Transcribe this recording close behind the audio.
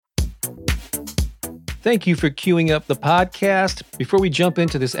Thank you for queuing up the podcast. Before we jump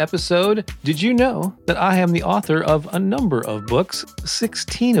into this episode, did you know that I am the author of a number of books,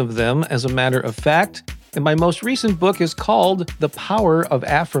 16 of them as a matter of fact, and my most recent book is called The Power of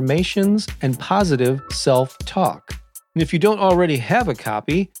Affirmations and Positive Self-Talk. And if you don't already have a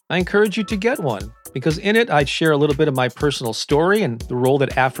copy, I encourage you to get one, because in it I share a little bit of my personal story and the role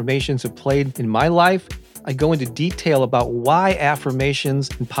that affirmations have played in my life. I go into detail about why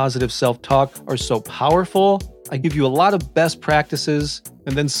affirmations and positive self-talk are so powerful. I give you a lot of best practices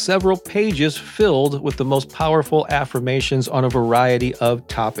and then several pages filled with the most powerful affirmations on a variety of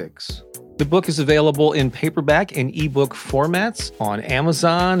topics. The book is available in paperback and ebook formats on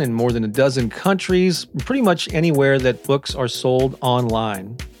Amazon in more than a dozen countries, pretty much anywhere that books are sold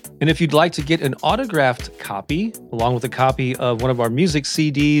online. And if you'd like to get an autographed copy, along with a copy of one of our music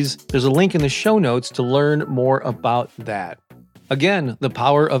CDs, there's a link in the show notes to learn more about that. Again, The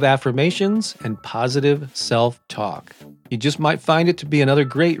Power of Affirmations and Positive Self-Talk. You just might find it to be another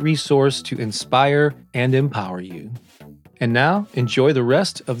great resource to inspire and empower you. And now, enjoy the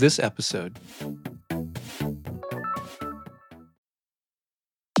rest of this episode.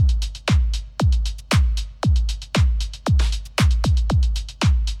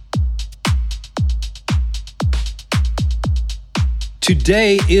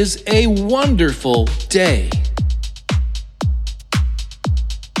 Today is a wonderful day.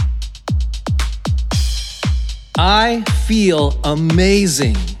 I feel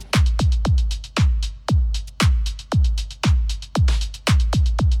amazing.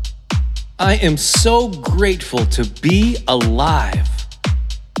 I am so grateful to be alive.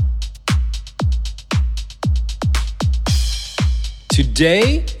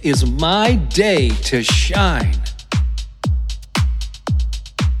 Today is my day to shine.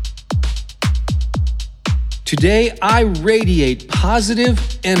 Today, I radiate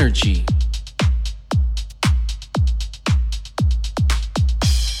positive energy.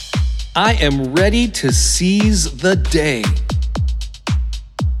 I am ready to seize the day.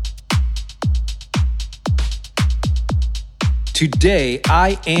 Today,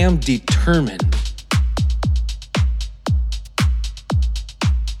 I am determined.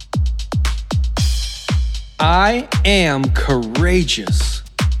 I am courageous.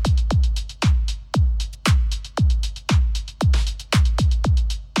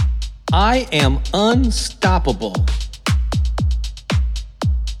 I am unstoppable.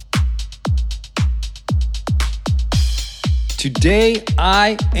 Today,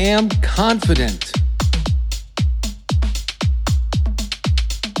 I am confident.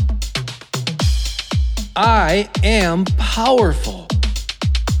 I am powerful.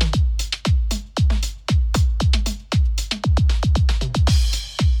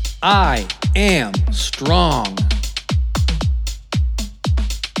 I am strong.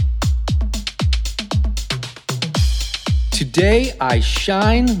 Today, I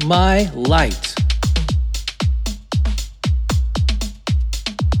shine my light.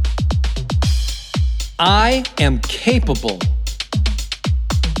 I am capable.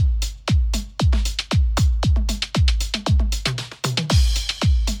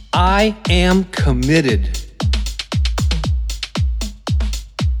 I am committed.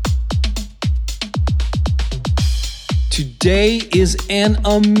 Today is an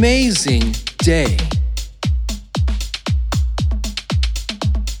amazing day.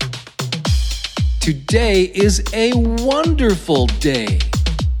 Today is a wonderful day.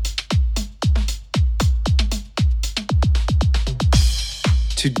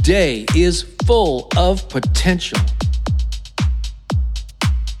 Today is full of potential.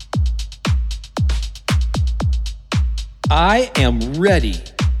 I am ready.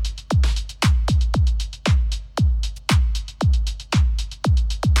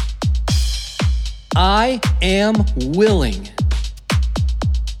 I am willing.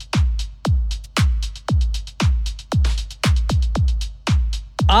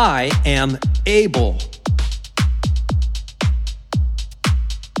 I am able.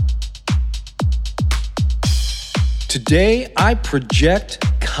 Today, I project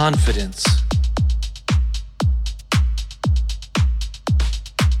confidence.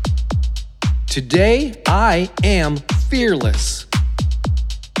 Today, I am fearless.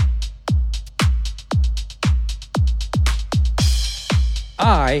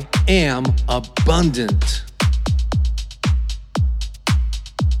 I am abundant.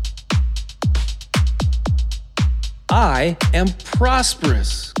 I am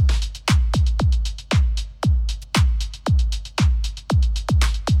prosperous.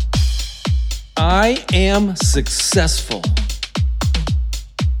 I am successful.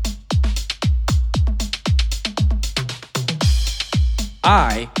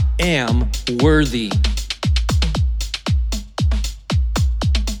 I am worthy.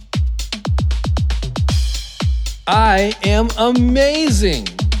 I am amazing.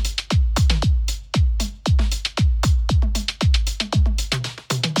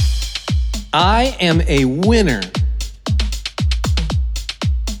 I am a winner.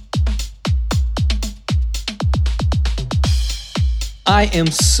 I am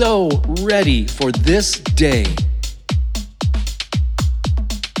so ready for this day.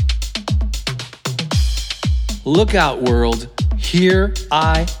 Look out, world. Here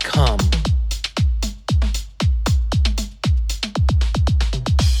I come.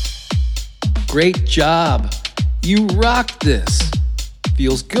 Great job. You rocked this.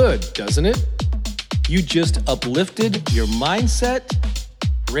 Feels good, doesn't it? You just uplifted your mindset,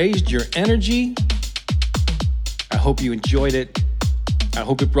 raised your energy. I hope you enjoyed it. I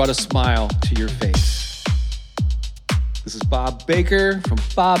hope it brought a smile to your face. This is Bob Baker from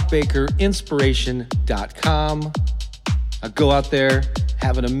bobbakerinspiration.com. Now go out there,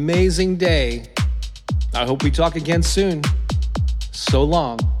 have an amazing day. I hope we talk again soon. So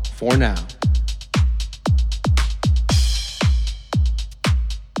long for now.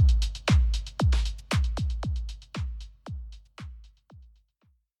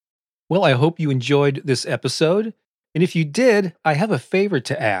 Well, I hope you enjoyed this episode. And if you did, I have a favor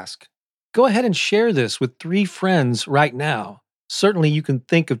to ask. Go ahead and share this with 3 friends right now. Certainly, you can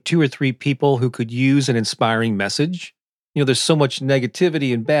think of 2 or 3 people who could use an inspiring message. There's so much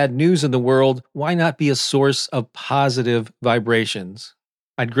negativity and bad news in the world. Why not be a source of positive vibrations?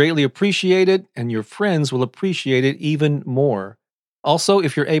 I'd greatly appreciate it, and your friends will appreciate it even more. Also,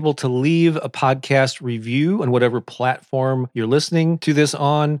 if you're able to leave a podcast review on whatever platform you're listening to this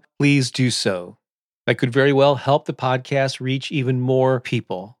on, please do so. That could very well help the podcast reach even more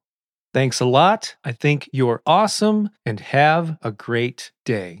people. Thanks a lot. I think you're awesome, and have a great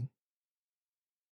day.